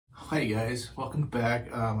Hi guys, welcome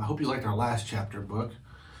back. I hope you liked our last chapter book.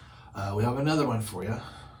 We have another one for you.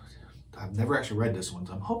 I've never actually read this one,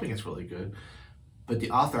 so I'm hoping it's really good. But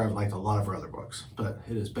the author, I've liked a lot of her other books. But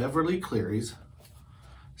it is Beverly Cleary's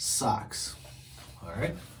Socks. All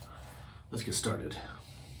right, let's get started.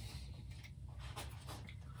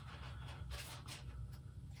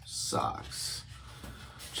 Socks.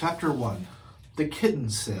 Chapter 1, The Kitten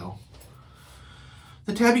Sale.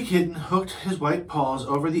 The tabby kitten hooked his white paws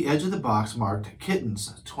over the edge of the box marked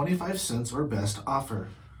Kittens, 25 cents or best offer.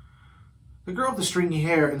 The girl with the stringy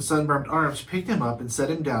hair and sunburned arms picked him up and set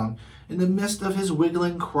him down in the midst of his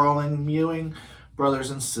wiggling, crawling, mewing brothers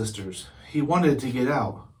and sisters. He wanted to get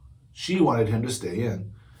out. She wanted him to stay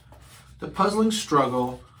in. The puzzling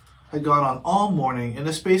struggle had gone on all morning in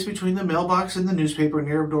the space between the mailbox and the newspaper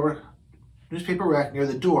rack near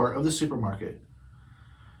the door of the supermarket.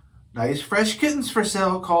 "Nice fresh kittens for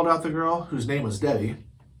sale," called out the girl, whose name was Debbie.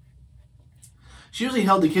 She usually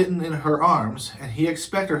held the kitten in her arms, and he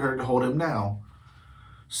expected her to hold him now.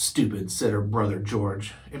 "Stupid," said her brother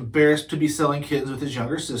George, embarrassed to be selling kittens with his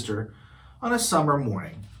younger sister on a summer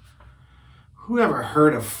morning. "Who ever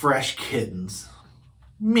heard of fresh kittens?"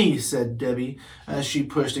 "Me," said Debbie, as she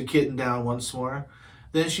pushed a kitten down once more.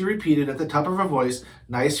 Then she repeated at the top of her voice,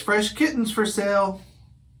 "Nice fresh kittens for sale."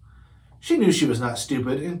 She knew she was not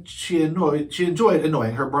stupid, and she enjoyed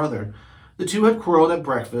annoying her brother. The two had quarreled at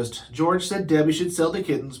breakfast. George said Debbie should sell the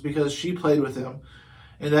kittens because she played with them,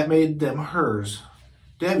 and that made them hers.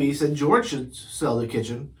 Debbie said George should sell the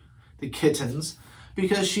kittens,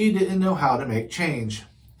 because she didn't know how to make change.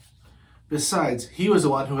 Besides, he was the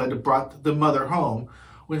one who had brought the mother home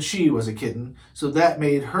when she was a kitten, so that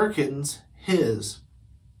made her kittens his.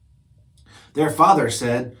 Their father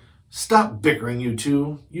said, "Stop bickering, you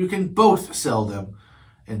two. You can both sell them."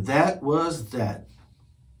 And that was that.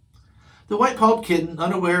 The white-pawed kitten,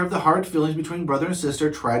 unaware of the hard feelings between brother and sister,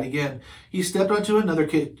 tried again. He stepped onto another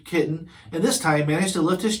kitten, and this time managed to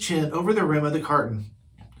lift his chin over the rim of the carton.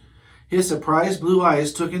 His surprised blue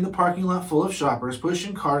eyes took in the parking lot full of shoppers,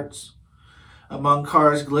 pushing carts among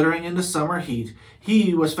cars glittering in the summer heat.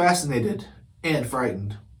 He was fascinated and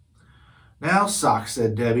frightened. "Now, Socks,"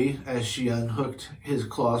 said Debbie, as she unhooked his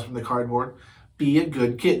claws from the cardboard. "Be a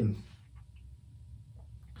good kitten."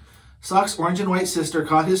 Socks' orange and white sister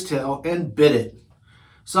caught his tail and bit it.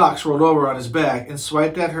 Socks rolled over on his back and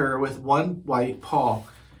swiped at her with one white paw.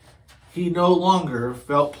 He no longer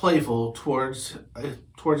felt playful towards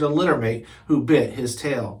a littermate who bit his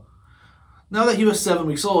tail. Now that he was 7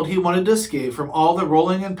 weeks old, he wanted to escape from all the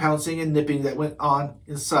rolling and pouncing and nipping that went on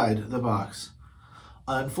inside the box.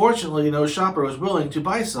 Unfortunately, no shopper was willing to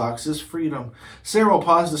buy Socks' freedom. Cyril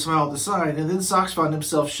paused to smile at the sign, and then Socks found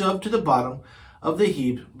himself shoved to the bottom of the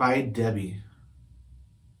heap by Debbie.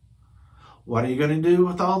 "What are you going to do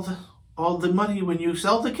with all the money when you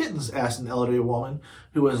sell the kittens?" asked an elderly woman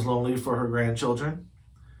who was lonely for her grandchildren.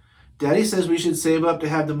 "Daddy says we should save up to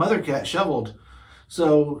have the mother cat shoveled,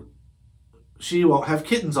 so she won't have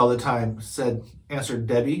kittens all the time," answered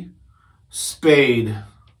Debbie. "Spade,"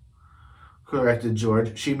 corrected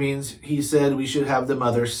George. He said we should have the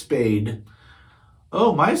mother spayed."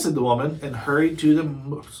 "Oh my," said the woman, and hurried into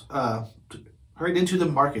the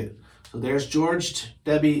market. So there's George,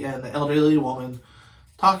 Debbie, and the elderly woman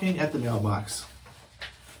talking at the mailbox.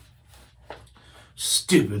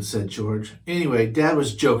 "Stupid," said George. "Anyway, Dad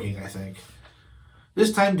was joking, I think."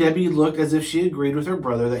 This time Debbie looked as if she agreed with her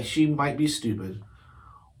brother that she might be stupid.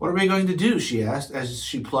 "What are we going to do?" she asked, as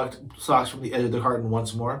she plucked Socks from the edge of the carton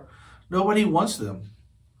once more. "Nobody wants them."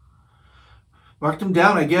 "Mark them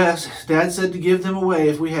down, I guess. Dad said to give them away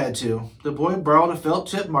if we had to." The boy borrowed a felt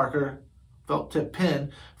tip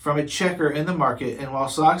pen from a checker in the market, and while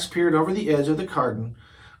Socks peered over the edge of the carton,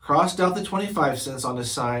 crossed out the 25 cents on the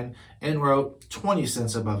sign and wrote 20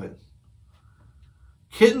 cents above it.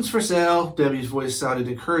 "Kittens for sale." Debbie's voice sounded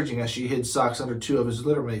encouraging as she hid Socks under two of his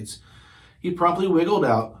littermates. He promptly wiggled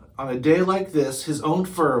out. On a day like this, his own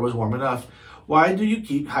fur was warm enough. "Why do you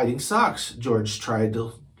keep hiding Socks?" George tried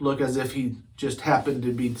to look as if he just happened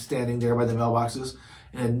to be standing there by the mailboxes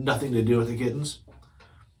and had nothing to do with the kittens.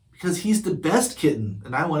 "Because he's the best kitten,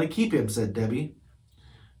 and I want to keep him," said Debbie.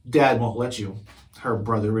 "Dad won't let you," her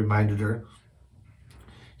brother reminded her.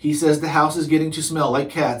 "He says the house is getting to smell like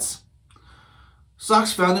cats."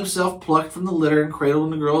 Socks found himself plucked from the litter and cradled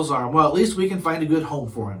in the girl's arm. "Well, at least we can find a good home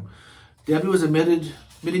for him." Debbie was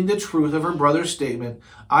admitting the truth of her brother's statement.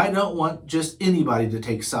 "I don't want just anybody to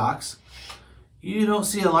take Socks." "You don't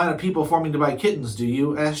see a line of people forming to buy kittens, do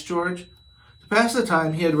you?" asked George. The past the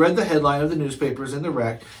time he had read the headline of the newspapers in the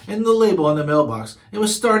rack and the label on the mailbox and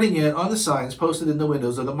was starting in on the signs posted in the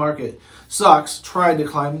windows of the market. Socks tried to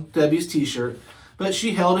climb Debbie's t-shirt, but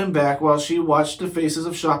she held him back while she watched the faces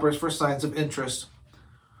of shoppers for signs of interest.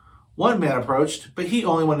 One man approached, but he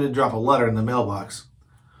only wanted to drop a letter in the mailbox.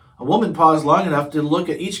 A woman paused long enough to look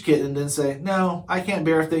at each kitten and then say, "No, I can't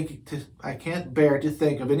bear to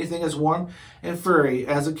think of anything as warm and furry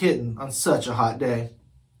as a kitten on such a hot day."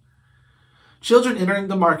 Children entering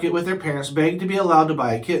the market with their parents begged to be allowed to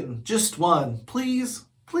buy a kitten. Just one, please,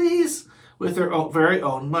 please, with their very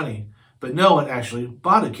own money. But no one actually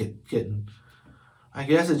bought a kitten. "I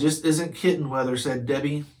guess it just isn't kitten weather," said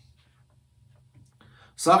Debbie.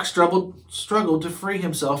 Socks struggled to free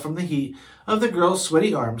himself from the heat of the girl's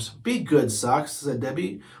sweaty arms. "Be good, Socks," said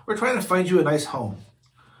Debbie. "We're trying to find you a nice home."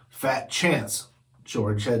 "Fat chance."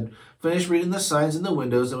 George had finished reading the signs in the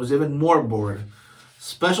windows and was even more bored.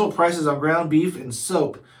 Special prices on ground beef and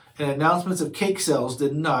soap and announcements of cake sales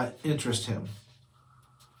did not interest him.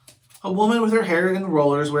 A woman with her hair in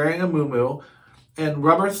rollers, wearing a muumuu and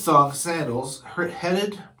rubber thong sandals,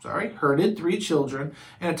 herded 3 children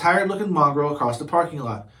and a tired-looking mongrel across the parking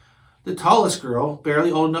lot. The tallest girl,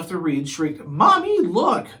 barely old enough to read, shrieked, "Mommy,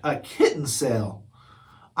 look! A kitten sale!"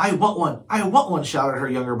 "I want one! I want one!" shouted her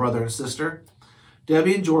younger brother and sister.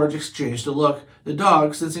 Debbie and George exchanged a look. The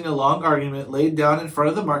dog, sensing a long argument, laid down in front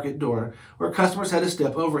of the market door, where customers had to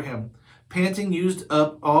step over him. Panting used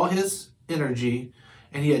up all his energy,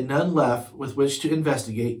 and he had none left with which to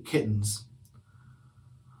investigate kittens.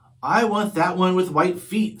 "I want that one with white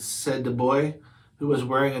feet," said the boy, who was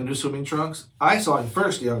wearing a new swimming trunks. "I saw him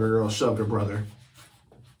first," the younger girl shoved her brother.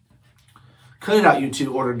 "Cut it out, you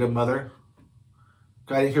two," ordered the mother,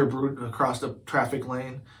 guiding her brood across the traffic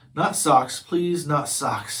lane. "Not Socks, please, not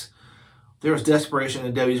Socks." There was desperation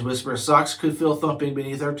in Debbie's whisper. Socks could feel thumping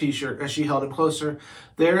beneath her t-shirt as she held him closer.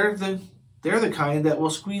 They're the kind that will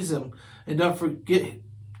squeeze him and forget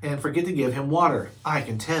to give him water. I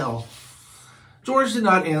can tell." George did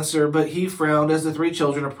not answer, but he frowned as the 3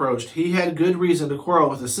 children approached. He had good reason to quarrel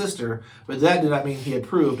with his sister, but that did not mean he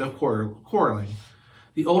approved of quarreling.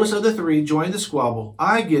 The oldest of the 3 joined the squabble.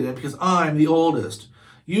 "I get him because I'm the oldest.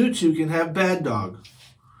 You 2 can have Bad Dog."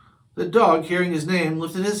 The dog, hearing his name,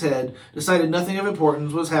 lifted his head, decided nothing of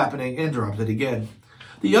importance was happening, and dropped it again.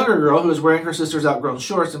 The younger girl, who was wearing her sister's outgrown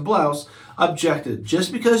shorts and blouse, objected.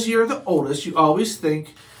 "Just because you're the oldest, you always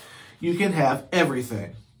think you can have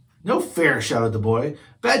everything." "No fair," shouted the boy.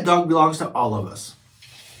 "Bad Dog belongs to all of us."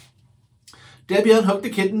 Debbie unhooked the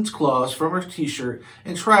kitten's claws from her t-shirt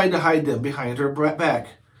and tried to hide them behind her back.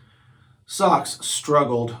 Socks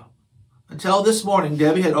struggled. Until this morning,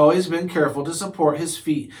 Debbie had always been careful to support his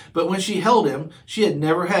feet, but when she held him, she had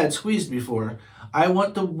never had squeezed before. I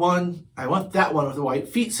want that one with the white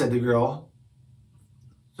feet," said the girl.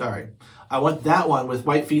 "I want that one with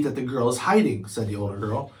white feet that the girl is hiding," said the older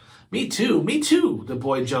girl. Me too, me too." The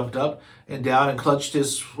boy jumped up and down and clutched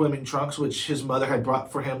his swimming trunks, which his mother had brought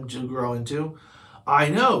for him to grow into. "I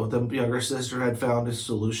know," the younger sister had found a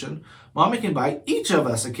solution. "Mommy can buy each of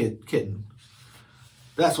us a kitten."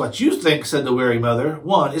 "That's what you think," said the wary mother.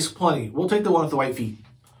 "One is plenty. We'll take the one with the white feet."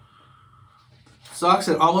 Socks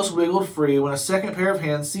had almost wiggled free when a second pair of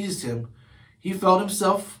hands seized him. He felt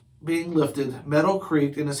himself being lifted, metal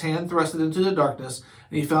creaked, and his hand thrusted into the darkness,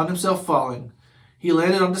 and he found himself falling. He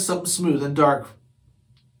landed onto something smooth and dark.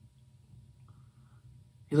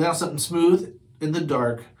 He landed on something smooth in the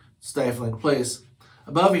dark, stifling place.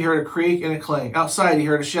 Above, he heard a creak and a clang. Outside, he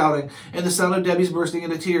heard a shouting and the sound of Debbie's bursting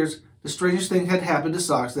into tears. The strangest thing had happened to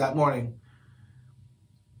Socks that morning.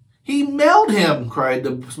 "He mailed him!" cried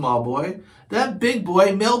the small boy. "That big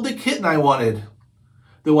boy mailed the kitten I wanted."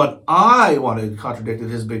 "The one I wanted," contradicted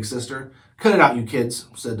his big sister. "Cut it out, you kids,"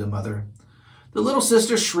 said the mother. The little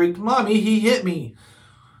sister shrieked, "Mommy, he hit me."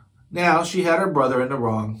 Now she had her brother in the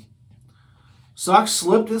wrong. Socks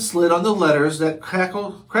slipped and slid on the letters that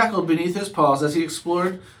crackled beneath his paws as he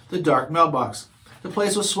explored the dark mailbox. The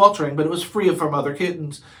place was sweltering, but it was free from other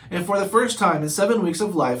kittens, and for the first time in 7 weeks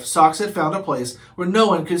of life, Socks had found a place where no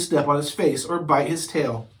one could step on his face or bite his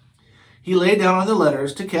tail. He lay down on the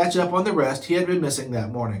letters to catch up on the rest he had been missing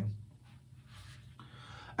that morning.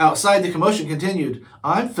 Outside, the commotion continued.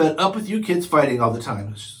 "I'm fed up with you kids fighting all the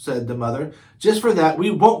time," said the mother. "Just for that,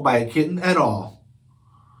 we won't buy a kitten at all."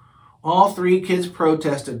 All 3 kids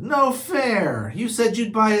protested. "No fair! You said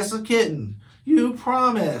you'd buy us a kitten. You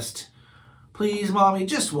promised." "Please, Mommy,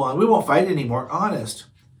 just one. We won't fight anymore, honest."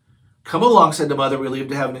 "Come along," said the mother, relieved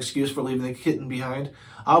to have an excuse for leaving the kitten behind.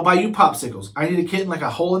 "I'll buy you popsicles. I need a kitten like a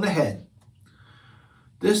hole in the head."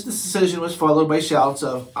 This decision was followed by shouts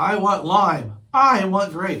of, "I want lime. I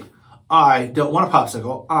want grape. I don't want a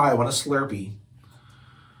popsicle. I want a Slurpee.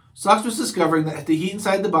 Socks was discovering that the heat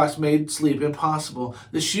inside the box made sleep impossible.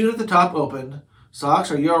 The chute at the top opened.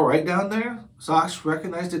 Socks, are you all right down there? Socks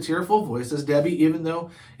recognized a tearful voice as Debbie, even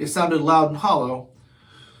though it sounded loud and hollow.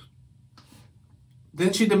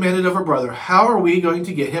 Then she demanded of her brother, how are we going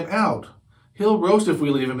to get him out? He'll roast if we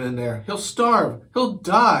leave him in there. He'll starve. He'll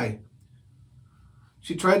die.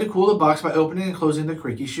 She tried to cool the box by opening and closing the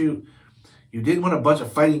creaky chute. You didn't want a bunch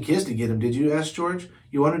of fighting kids to get him, did you? Asked George.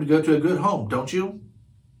 You wanted to go to a good home, don't you?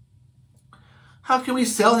 How can we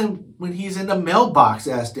sell him when he's in the mailbox?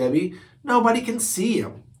 Asked Debbie. Nobody can see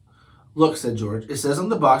him. Look, said George. It says on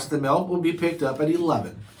the box that the mail will be picked up at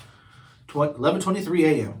 11:23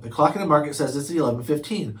 a.m. The clock in the market says it's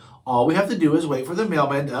 11:15. All we have to do is wait for the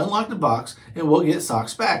mailman to unlock the box, and we'll get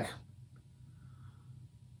Socks back.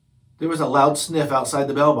 There was a loud sniff outside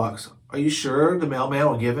the mailbox. Are you sure the mailman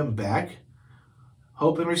will give him back?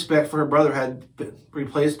 Hope and respect for her brother had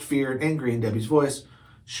replaced fear and anger in Debbie's voice.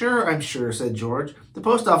 Sure, I'm sure, said George. The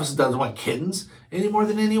post office doesn't want kittens any more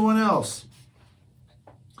than anyone else.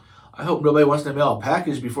 I hope nobody wants to mail a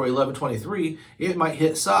package before 11:23. It might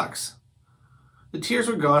hit Socks. The tears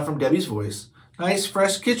were gone from Debbie's voice. Nice,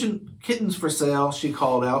 fresh kittens for sale, she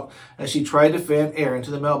called out as she tried to fan air into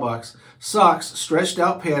the mailbox. Socks, stretched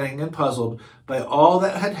out, panting and puzzled by all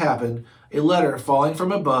that had happened. A letter falling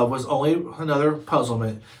from above was only another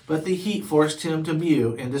puzzlement, but the heat forced him to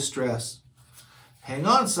mew in distress. Hang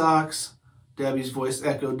on, Socks, Debbie's voice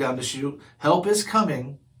echoed down the chute. Help is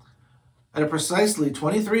coming. At precisely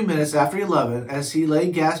 23 minutes after 11, as he lay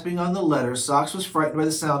gasping on the letter, Socks was frightened by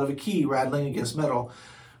the sound of a key rattling against metal.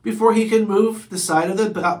 Before he could move, the side of the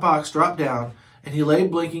box dropped down, and he lay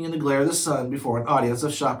blinking in the glare of the sun before an audience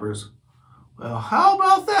of shoppers. Well, how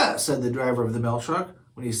about that? Said the driver of the mail truck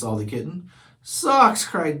when he saw the kitten. Socks,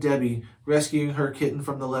 cried Debbie, rescuing her kitten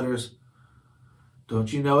from the letters.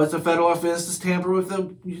 Don't you know it's a federal offense to tamper with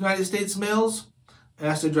the United States mails?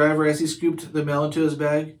 Asked the driver as he scooped the mail into his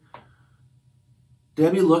bag.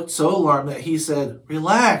 Debbie looked so alarmed that he said,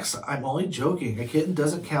 Relax, I'm only joking. A kitten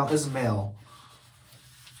doesn't count as mail.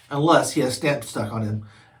 Unless he has stamps stuck on him.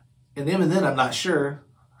 And even then, I'm not sure.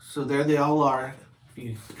 So there they all are. If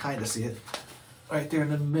you kind of see it. Right there in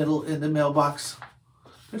the middle, in the mailbox.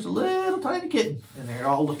 There's a little tiny kitten. And they're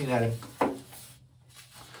all looking at him.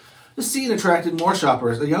 The scene attracted more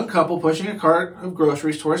shoppers. A young couple pushing a cart of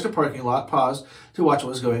groceries towards the parking lot paused to watch what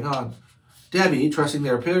was going on. Debbie, trusting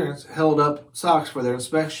their appearance, held up Socks for their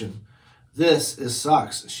inspection. This is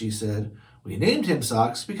Socks, she said. We named him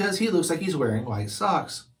Socks because he looks like he's wearing white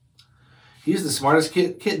socks. He's the smartest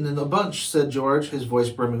kitten in the bunch, said George, his voice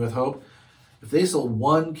brimming with hope. If they sold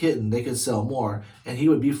one kitten, they could sell more, and he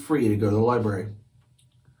would be free to go to the library.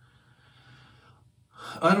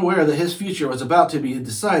 Unaware that his future was about to be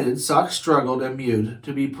decided, Socks struggled and mewed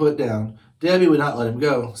to be put down. Debbie would not let him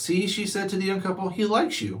go. See, she said to the young couple, he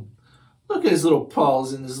likes you. Look at his little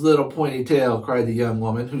paws and his little pointy tail, cried the young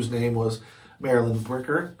woman, whose name was Marilyn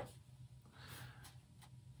Bricker.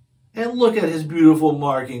 And look at his beautiful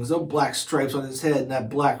markings, those black stripes on his head and that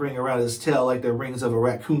black ring around his tail like the rings of a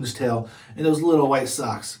raccoon's tail, and those little white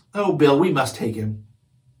socks. Oh, Bill, we must take him.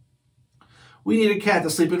 We need a cat to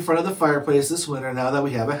sleep in front of the fireplace this winter now that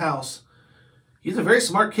we have a house. He's a very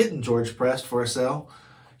smart kitten, George pressed for a sale.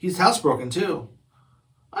 He's housebroken, too.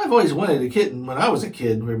 I've always wanted a kitten when I was a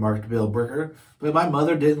kid, remarked Bill Bricker, but my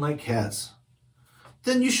mother didn't like cats.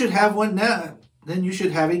 Then you should have one now. Then you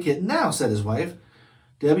should have a kitten now, said his wife.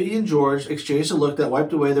 Debbie and George exchanged a look that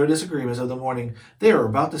wiped away their disagreements of the morning. They were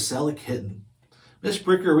about to sell a kitten. Miss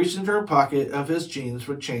Bricker reached into her pocket of his jeans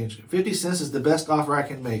for change. 50 cents is the best offer I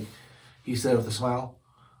can make, he said with a smile.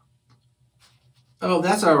 Oh,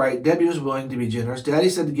 that's all right. Debbie was willing to be generous. Daddy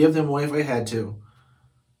said to give them away if I had to.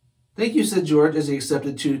 Thank you, said George as he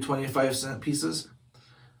accepted two 25-cent pieces.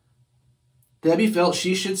 Debbie felt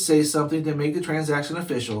she should say something to make the transaction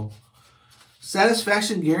official.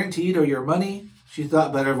 Satisfaction guaranteed or your money? She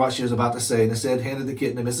thought better of what she was about to say and instead handed the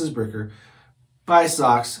kitten to Mrs. Bricker. Bye,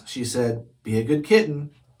 Socks, she said. Be a good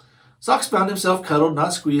kitten. Socks found himself cuddled,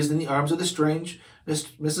 not squeezed, in the arms of the strange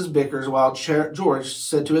Mrs. Bickers, while George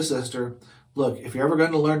said to his sister, Look, if you're ever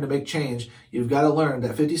going to learn to make change, you've got to learn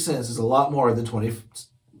that 50 cents is a lot more than 20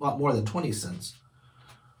 cents.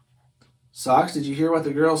 Socks, did you hear what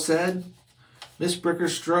the girl said? Miss Bricker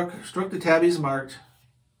struck the tabby's markings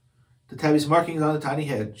on the tiny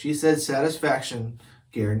head. She said satisfaction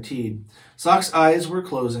guaranteed. Sock's eyes were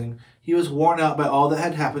closing. He was worn out by all that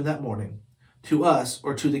had happened that morning. To us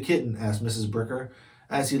or to the kitten? Asked Mrs. Bricker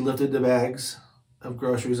as he lifted the bags of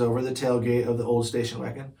groceries over the tailgate of the old station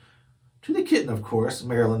wagon. To the kitten, of course,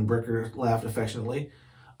 Marilyn Bricker laughed affectionately.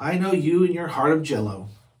 I know you and your heart of jello.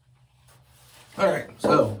 All right,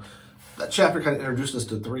 so that chapter kind of introduced us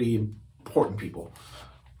to three important people.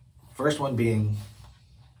 First one being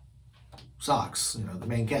Socks, the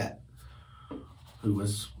main cat, who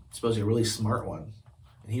was supposedly a really smart one.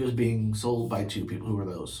 And he was being sold by two people. Who were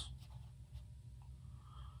those?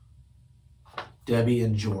 Debbie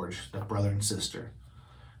and George, the brother and sister.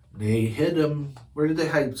 They hid him. Where did they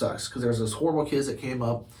hide Socks? Because there's those horrible kids that came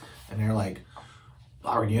up, and they're like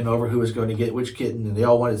arguing over who was going to get which kitten, and they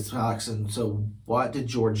all wanted Socks. And so what did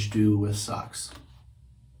George do with Socks?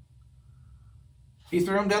 He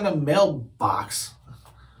threw him down the mailbox.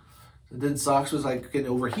 And then Socks was like getting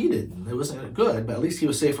overheated, and it wasn't good, but at least he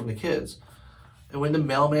was safe from the kids. And when the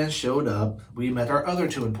mailman showed up, we met our other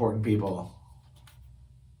two important people.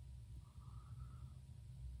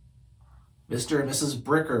 Mr. and Mrs.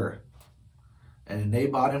 Bricker. And they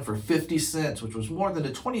bought him for 50 cents, which was more than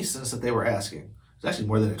the 20 cents that they were asking. It's actually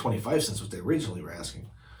more than the 25 cents, which they originally were asking.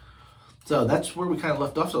 So that's where we kind of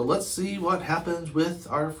left off. So let's see what happens with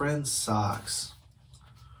our friend Socks.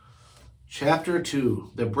 Chapter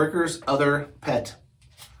 2, The Bricker's Other Pet.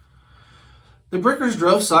 The Brickers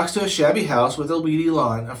drove Socks to a shabby house with a weedy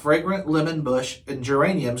lawn, a fragrant lemon bush, and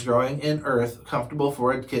geraniums growing in earth comfortable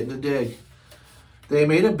for a kitten to dig. They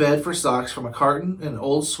made a bed for Socks from a carton and an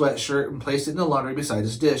old sweatshirt and placed it in the laundry beside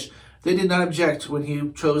his dish. They did not object when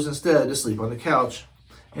he chose instead to sleep on the couch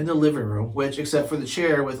in the living room, which, except for the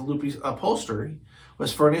chair with loopy upholstery,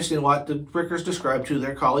 was furnished in what the Brickers described to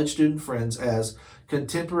their college student friends as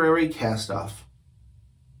contemporary cast-off.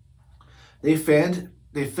 They fed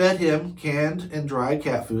him canned and dried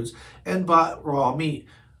cat foods and bought raw meat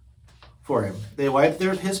for him. They wiped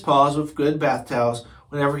his paws with good bath towels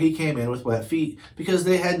whenever he came in with wet feet, because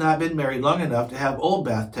they had not been married long enough to have old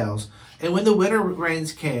bath towels. And when the winter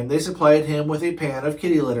rains came, they supplied him with a pan of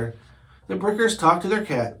kitty litter. The Brickers talked to their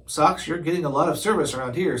cat. Socks, you're getting a lot of service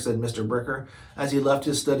around here, said Mr. Bricker, as he left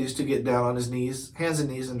his studies to get down on his hands and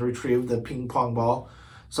knees and retrieve the ping-pong ball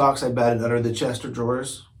Socks had batted under the chest of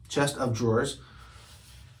drawers,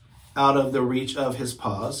 out of the reach of his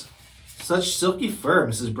paws. Such silky fur,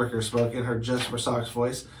 Mrs. Bricker spoke in her just for Socks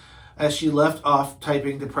voice, as she left off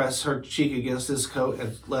typing to press her cheek against his coat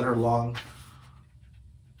and let her long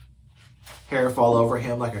hair fall over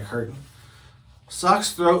him like a curtain.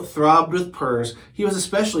 Socks' throat throbbed with purrs. He was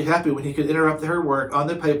especially happy when he could interrupt her work on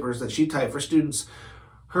the papers that she typed for students.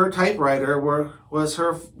 Her typewriter was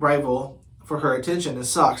her rival for her attention, and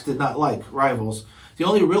Socks did not like rivals. The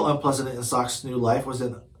only real unpleasant in Socks' new life was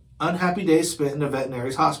an unhappy day spent in a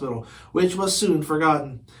veterinary's hospital, which was soon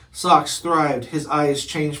forgotten. Socks thrived. His eyes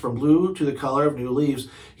changed from blue to the color of new leaves.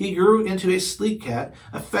 He grew into a sleek cat,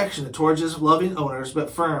 affectionate towards his loving owners,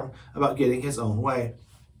 but firm about getting his own way.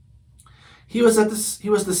 He was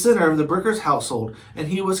the center of the Brickers' household, and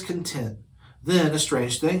he was content. Then a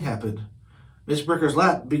strange thing happened. Miss Bricker's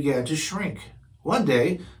lap began to shrink. One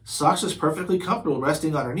day, Socks was perfectly comfortable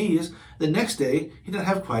resting on her knees. The next day, he didn't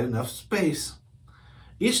have quite enough space.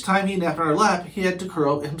 Each time he napped on her lap, he had to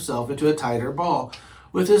curl himself into a tighter ball,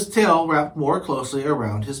 with his tail wrapped more closely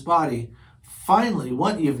around his body. Finally,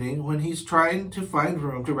 one evening, when he's trying to find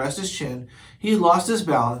room to rest his chin, he lost his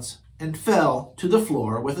balance and fell to the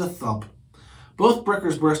floor with a thump. Both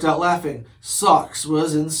Brickers burst out laughing. Socks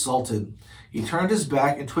was insulted. He turned his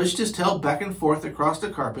back and twitched his tail back and forth across the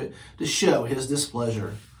carpet to show his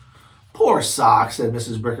displeasure. Poor Socks, said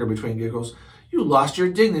Mrs. Bricker between giggles. You lost your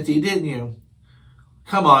dignity, didn't you?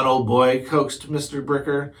 Come on, old boy, coaxed Mr.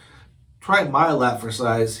 Bricker. Try my lap for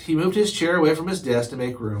size. He moved his chair away from his desk to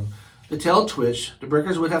make room. The tail twitched. The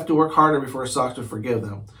Brickers would have to work harder before Socks would forgive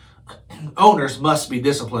them. Owners must be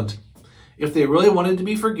disciplined. If they really wanted to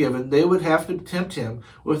be forgiven, they would have to tempt him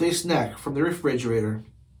with a snack from the refrigerator.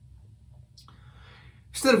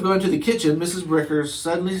 Instead of going to the kitchen, Mrs. Bricker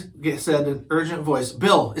suddenly said in an urgent voice,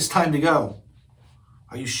 Bill, it's time to go.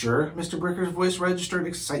 Are you sure? Mr. Bricker's voice registered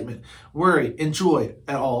excitement, worry, and joy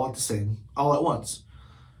all at once.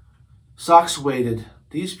 Socks waited.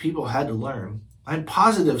 These people had to learn. I'm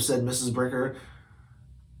positive, said Mrs. Bricker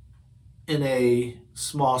in a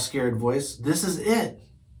small, scared voice. This is it.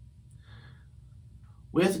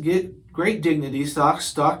 With great dignity, Socks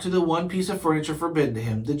stalked to the one piece of furniture forbidden to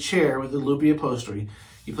him, the chair with the loopy upholstery.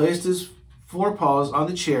 He placed his forepaws on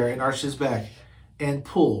the chair and arched his back, and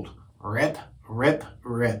pulled. Rip, rip,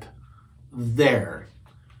 rip. There.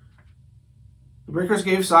 The Brickers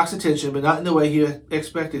gave Socks attention, but not in the way he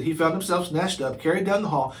expected. He found himself snatched up, carried down the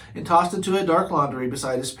hall, and tossed into a dark laundry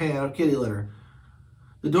beside his pan of kitty litter.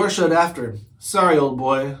 The door shut after him. Sorry, old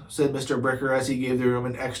boy, said Mr. Bricker as he gave the room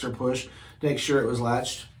an extra push to make sure it was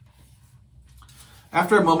latched.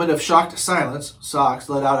 After a moment of shocked silence, Socks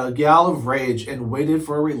let out a growl of rage and waited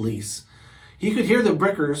for a release. He could hear the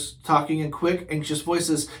Brickers talking in quick, anxious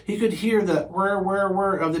voices. He could hear the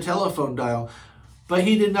whir of the telephone dial, but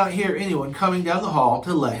he did not hear anyone coming down the hall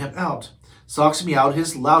to let him out. Socks meowed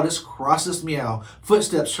his loudest, crossest meow.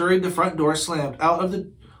 Footsteps hurried, the front door slammed. Out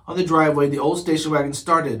on the driveway, the old station wagon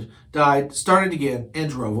started again, and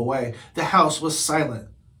drove away. The house was silent.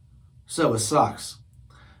 So was Socks.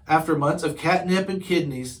 After months of catnip and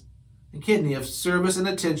kidney of service and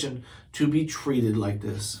attention, to be treated like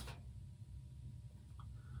this.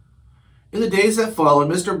 In the days that followed,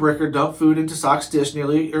 Mr. Bricker dumped food into Socks' dish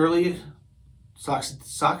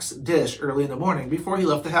Socks' dish early in the morning before he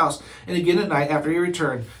left the house, and again at night after he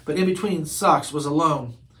returned. But in between, Socks was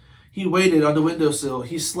alone. He waited on the windowsill.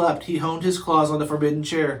 He slept. He honed his claws on the forbidden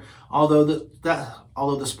chair, although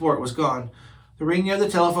the sport was gone. The ringing of the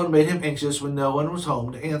telephone made him anxious when no one was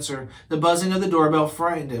home to answer. The buzzing of the doorbell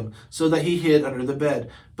frightened him, so that he hid under the bed.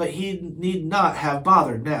 But he need not have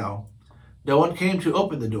bothered now. No one came to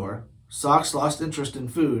open the door. Socks lost interest in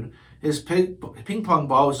food. His ping-pong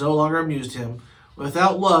ball was no longer amused him.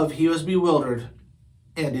 Without love, he was bewildered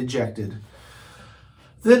and dejected.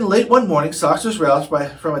 Then, late one morning, Socks was roused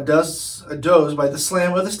from a doze by the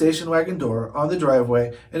slam of the station wagon door on the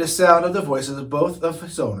driveway and the sound of the voices of both of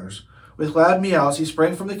his owners. With loud meows, he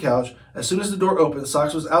sprang from the couch. As soon as the door opened,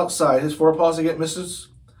 Socks was outside, his forepaws against Miss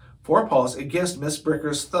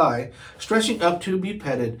Bricker's thigh, stretching up to be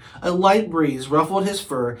petted. A light breeze ruffled his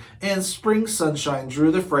fur, and spring sunshine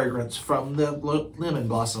drew the fragrance from the lemon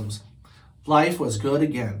blossoms. Life was good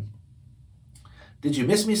again. "Did you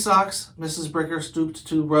miss me, Socks?" Mrs. Bricker stooped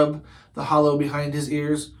to rub the hollow behind his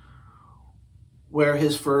ears, where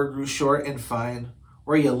his fur grew short and fine.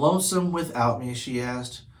 "Were you lonesome without me?" she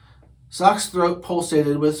asked. Socks' throat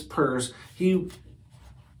pulsated with purrs. He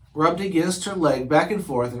rubbed against her leg back and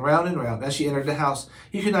forth and round as she entered the house.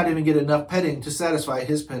 He could not even get enough petting to satisfy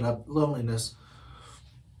his pent-up loneliness.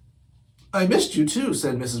 "I missed you too,"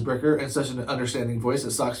 said Mrs. Bricker in such an understanding voice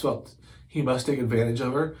that Socks felt he must take advantage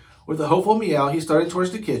of her. With a hopeful meow, he started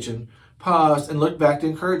towards the kitchen, paused, and looked back to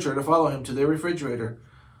encourage her to follow him to the refrigerator.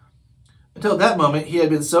 Until that moment, he had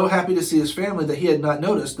been so happy to see his family that he had not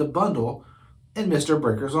noticed the bundle in Mr.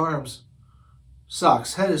 Bricker's arms.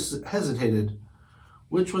 Socks hesitated.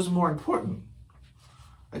 Which was more important?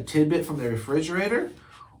 A tidbit from the refrigerator,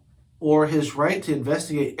 or his right to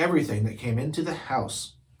investigate everything that came into the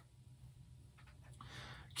house?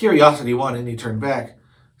 Curiosity won, and he turned back.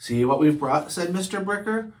 "See what we've brought?" said Mr.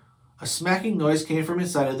 Bricker. A smacking noise came from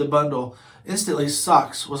inside of the bundle. Instantly,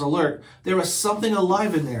 Socks was alert. There was something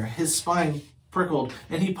alive in there. His spine prickled,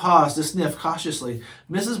 and he paused to sniff cautiously.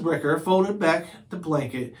 Mrs. Bricker folded back the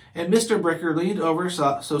blanket, and Mr. Bricker leaned over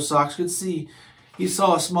so Socks could see. He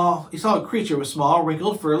saw a creature with small,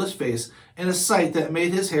 wrinkled, furless face, and a sight that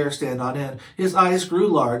made his hair stand on end. His eyes grew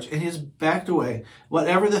large, and he backed away.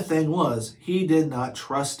 Whatever the thing was, he did not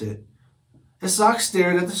trust it. As Socks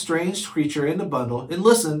stared at the strange creature in the bundle and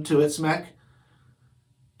listened to its smack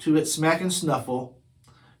and snuffle,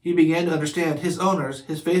 he began to understand. His owners,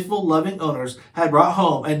 his faithful, loving owners, had brought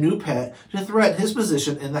home a new pet to threaten his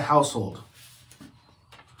position in the household.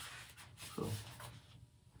 So,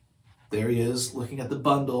 there he is, looking at the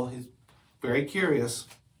bundle. He's very curious.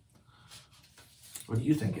 What do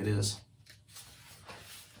you think it is?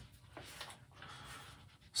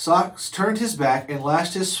 Socks turned his back and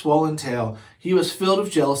lashed his swollen tail. He was filled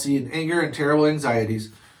with jealousy and anger and terrible anxieties.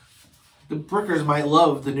 The Brickers might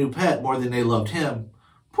love the new pet more than they loved him.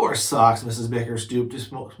 Poor Socks, Mrs. Bricker stooped to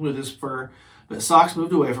smooth his fur, but Socks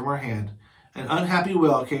moved away from her hand. An unhappy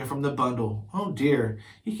wail came from the bundle. "Oh dear,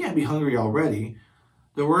 he can't be hungry already."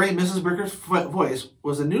 The worried Mrs. Bricker's voice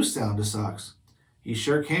was a new sound to Socks. "He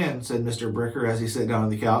sure can," said Mr. Bricker as he sat down on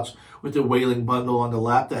the couch with the wailing bundle on the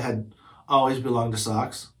lap that had always belonged to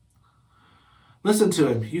Socks. "Listen to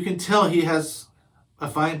him. You can tell he has a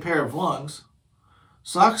fine pair of lungs."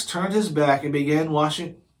 Socks turned his back and began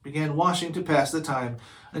washing to pass the time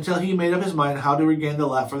until he made up his mind how to regain the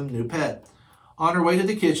lap from the new pet. On her way to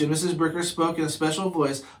the kitchen, Mrs. Bricker spoke in a special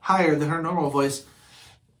voice, higher than her normal voice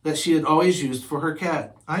that she had always used for her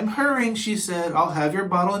cat. "I'm hurrying," she said. "I'll have your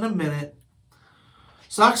bottle in a minute."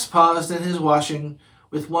 Socks paused in his washing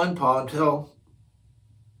with one paw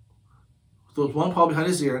behind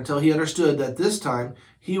his ear until he understood that this time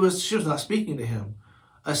she was not speaking to him.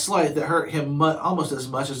 A slight that hurt him almost as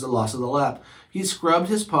much as the loss of the lap. He scrubbed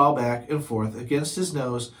his paw back and forth against his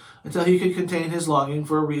nose until he could contain his longing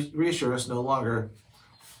for reassurance no longer.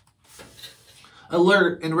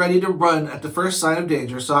 Alert and ready to run at the first sign of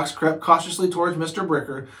danger, Socks crept cautiously towards Mr.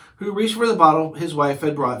 Bricker, who reached for the bottle his wife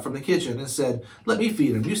had brought from the kitchen and said, "Let me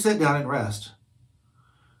feed him. You sit down and rest."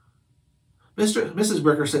 Mrs.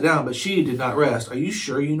 Bricker sat down, but she did not rest. "Are you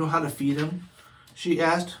sure you know how to feed him?" she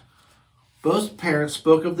asked. Both parents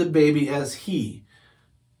spoke of the baby as he,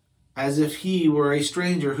 as if he were a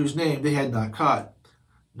stranger whose name they had not caught.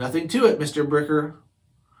 "Nothing to it," Mr. Bricker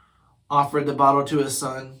offered the bottle to his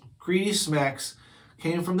son. Greedy smacks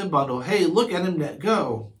came from the bundle. "Hey, look at him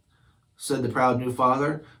go," said the proud new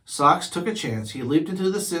father. Socks took a chance. He leaped into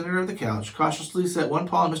the center of the couch, cautiously set one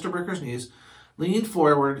paw on Mr. Bricker's knees, leaned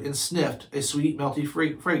forward, and sniffed a sweet, melty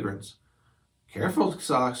fragrance. "Careful,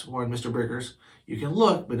 Socks," warned Mr. Brickers. "You can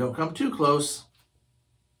look, but don't come too close."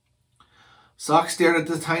 Socks stared at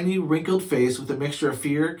the tiny, wrinkled face with a mixture of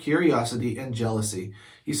fear, curiosity, and jealousy.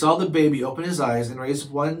 He saw the baby open his eyes and raise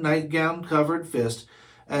one nightgown-covered fist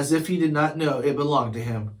as if he did not know it belonged to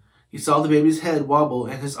him. He saw the baby's head wobble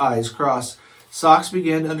and his eyes cross. Socks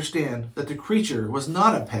began to understand that the creature was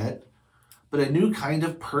not a pet, but a new kind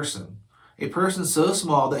of person. A person so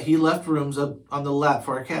small that he left rooms on the lap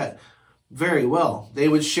for a cat. Very well, they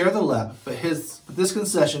would share the lap, but this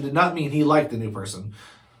concession did not mean he liked the new person.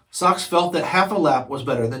 Socks felt that half a lap was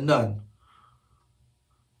better than none.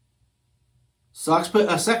 Socks put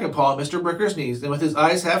a second paw on Mr. Bricker's knees, and with his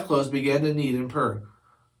eyes half closed began to knead and purr.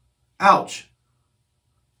 "Ouch!"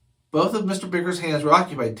 Both of Mr. Bricker's hands were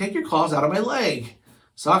occupied. "Take your claws out of my leg!"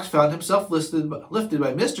 Socks found himself lifted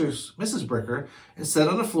by Mrs. Bricker and set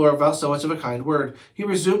on the floor without so much of a kind word. He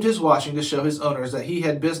resumed his washing to show his owners that he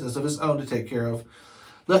had business of his own to take care of.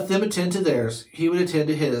 Let them attend to theirs. He would attend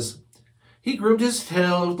to his. He groomed his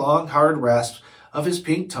tail with long, hard rasps of his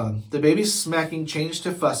pink tongue. The baby's smacking changed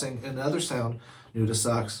to fussing, another sound new to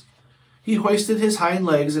Socks. He hoisted his hind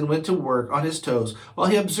legs and went to work on his toes while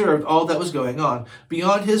he observed all that was going on.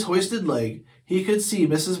 Beyond his hoisted leg, he could see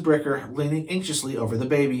Mrs. Bricker leaning anxiously over the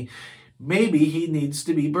baby. "Maybe he needs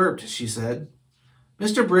to be burped," she said.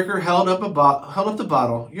 Mr. Bricker held up the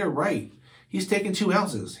bottle. "You're right. He's taken 2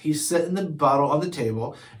 ounces. He set the bottle on the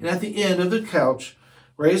table, and at the end of the couch,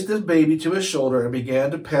 raised the baby to his shoulder and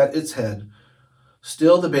began to pat its head.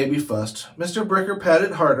 Still the baby fussed. Mr. Bricker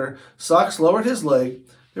patted harder. Socks lowered his leg.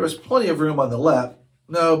 There was plenty of room on the lap.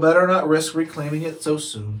 No, better not risk reclaiming it so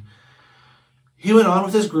soon. He went on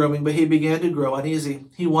with his grooming, but he began to grow uneasy.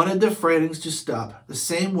 He wanted the frattings to stop, the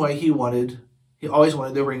same way he always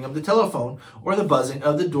wanted the ring of the telephone or the buzzing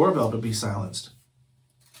of the doorbell to be silenced.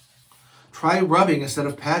 "Try rubbing instead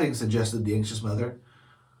of patting," suggested the anxious mother.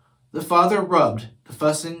 The father rubbed. The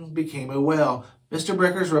fussing became a wail. Mr.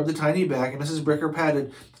 Brickers rubbed the tiny back, and Mrs. Bricker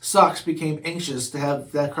patted. Socks became anxious to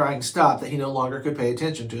have that crying stop, that he no longer could pay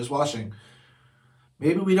attention to his washing.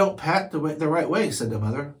 "Maybe we don't pat the right way," said the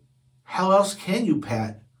mother. "How else can you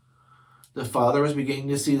pat?" The father was beginning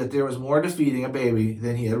to see that there was more to feeding a baby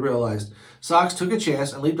than he had realized. Socks took a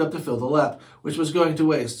chance and leaped up to fill the lap, which was going to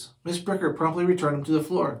waste. Miss Bricker promptly returned him to the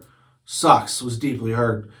floor. Socks was deeply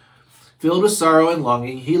hurt. Filled with sorrow and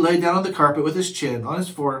longing, he lay down on the carpet with his chin on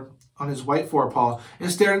his white forepaw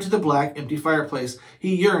and stared into the black, empty fireplace.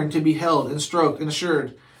 He yearned to be held and stroked and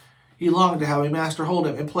assured. He longed to have a master hold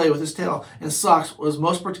him and play with his tail, and Socks was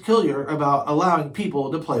most particular about allowing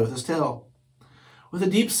people to play with his tail. With a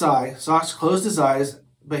deep sigh, Socks closed his eyes,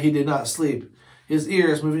 but he did not sleep. His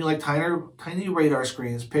ears, moving like tiny radar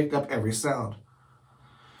screens, picked up every sound.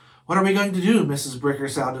 "What are we going to do?" Mrs. Bricker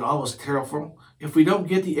sounded almost tearful. "If we don't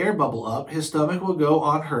get the air bubble up, his stomach will go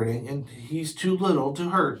on hurting, and he's too little to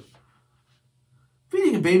hurt."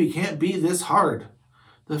 "Feeding a baby can't be this hard."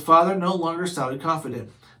 The father no longer sounded confident.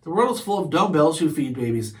 "The world is full of dumbbells who feed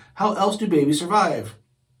babies. How else do babies survive?"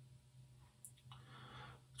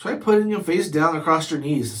 "Try putting him face down across your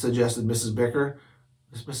knees," suggested Mrs.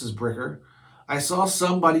 Bricker. "I saw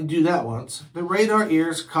somebody do that once." The radar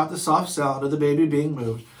ears caught the soft sound of the baby being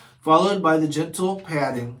moved, followed by the gentle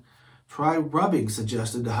patting. "Try rubbing,"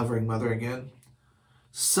 suggested the hovering mother again.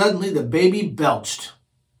 Suddenly the baby belched.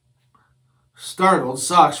 Startled,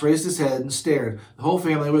 Socks raised his head and stared. The whole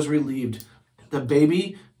family was relieved. The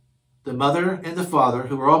baby, the mother, and the father,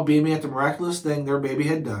 who were all beaming at the miraculous thing their baby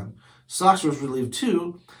had done. Socks was relieved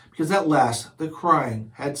too, because at last the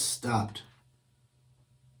crying had stopped.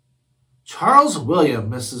 "Charles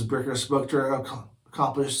William," Mrs. Bricker spoke to her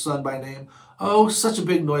accomplished son by name. "Oh, such a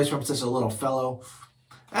big noise from such a little fellow."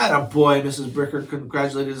 "Attaboy," Mrs. Bricker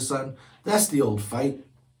congratulated his son. "That's the old fight."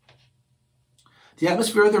 The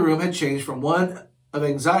atmosphere of the room had changed from one of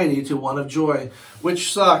anxiety to one of joy,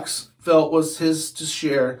 which Socks felt was his to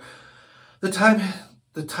share. The time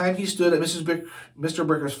the time he stood at Mr.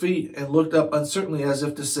 Bricker's feet and looked up uncertainly as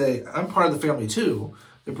if to say, I'm part of the family too,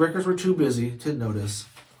 the Brickers were too busy to notice.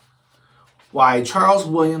 Why, Charles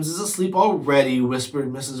Williams is asleep already,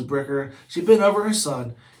 whispered Mrs. Bricker. She bent over her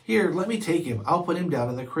son. Here, let me take him. I'll put him down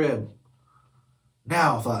in the crib.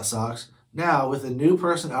 Now, thought Socks, now, with the new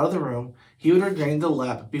person out of the room, he would regain the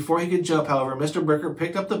lap. Before he could jump, however, Mr. Bricker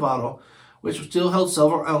picked up the bottle, which still held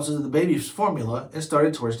several ounces of the baby's formula, and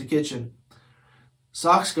started towards the kitchen.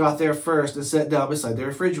 Socks got there first and sat down beside the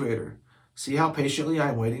refrigerator. See how patiently I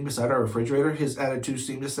am waiting beside our refrigerator, his attitude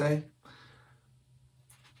seemed to say.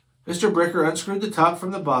 Mr. Bricker unscrewed the top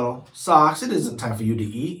from the bottle. Socks, it isn't time for you to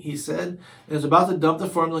eat, he said, and was about to dump the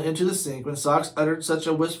formula into the sink when Socks uttered such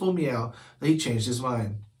a wistful meow that he changed his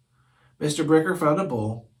mind. Mr. Bricker found a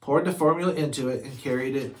bowl, poured the formula into it, and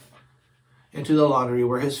carried it into the laundry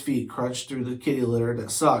where his feet crunched through the kitty litter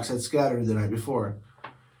that Socks had scattered the night before.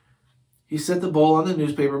 He set the bowl on the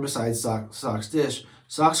newspaper beside Socks' dish.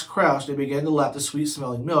 Socks crouched and began to lap the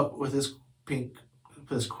sweet-smelling milk with his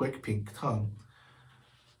quick pink tongue.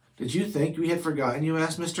 Did you think we had forgotten you?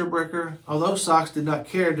 Asked Mr. Bricker. Although Socks did not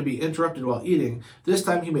care to be interrupted while eating, this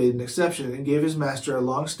time he made an exception and gave his master a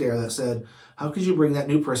long stare that said, How could you bring that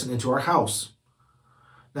new person into our house?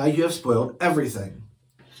 Now you have spoiled everything.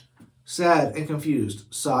 Sad and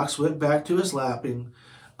confused, Socks went back to his lapping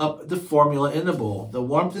up the formula in the bowl. The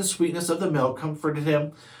warmth and sweetness of the milk comforted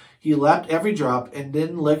him. He lapped every drop and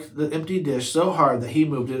then licked the empty dish so hard that he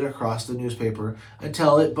moved it across the newspaper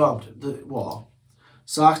until it bumped the wall.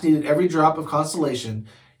 Socks needed every drop of consolation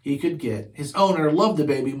he could get. His owner loved the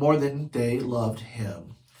baby more than they loved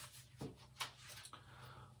him.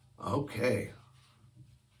 Okay.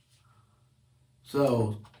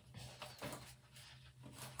 So,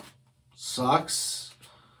 Socks,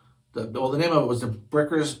 the name of it was the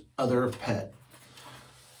Bricker's Other Pet.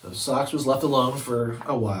 So Socks was left alone for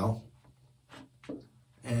a while,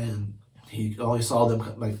 and he only saw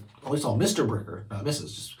Mr. Bricker, not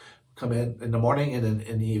Mrs., just come in the morning and then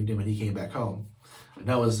in the evening when he came back home. And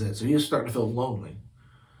that was it. So he was starting to feel lonely.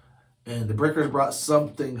 And the Brickers brought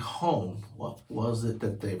something home. What was it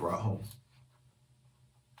that they brought home?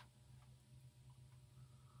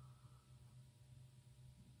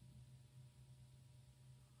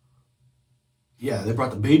 Yeah, they brought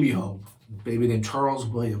the baby home. A baby named Charles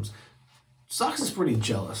Williams. Socks is pretty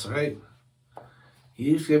jealous, right?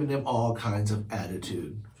 He's giving them all kinds of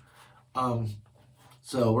attitude.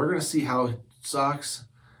 So we're going to see how Socks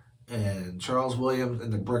and Charles Williams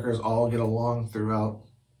and the Brickers all get along throughout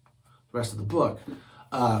the rest of the book.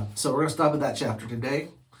 So we're going to stop at that chapter today,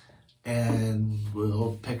 and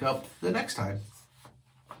we'll pick up the next time.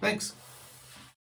 Thanks.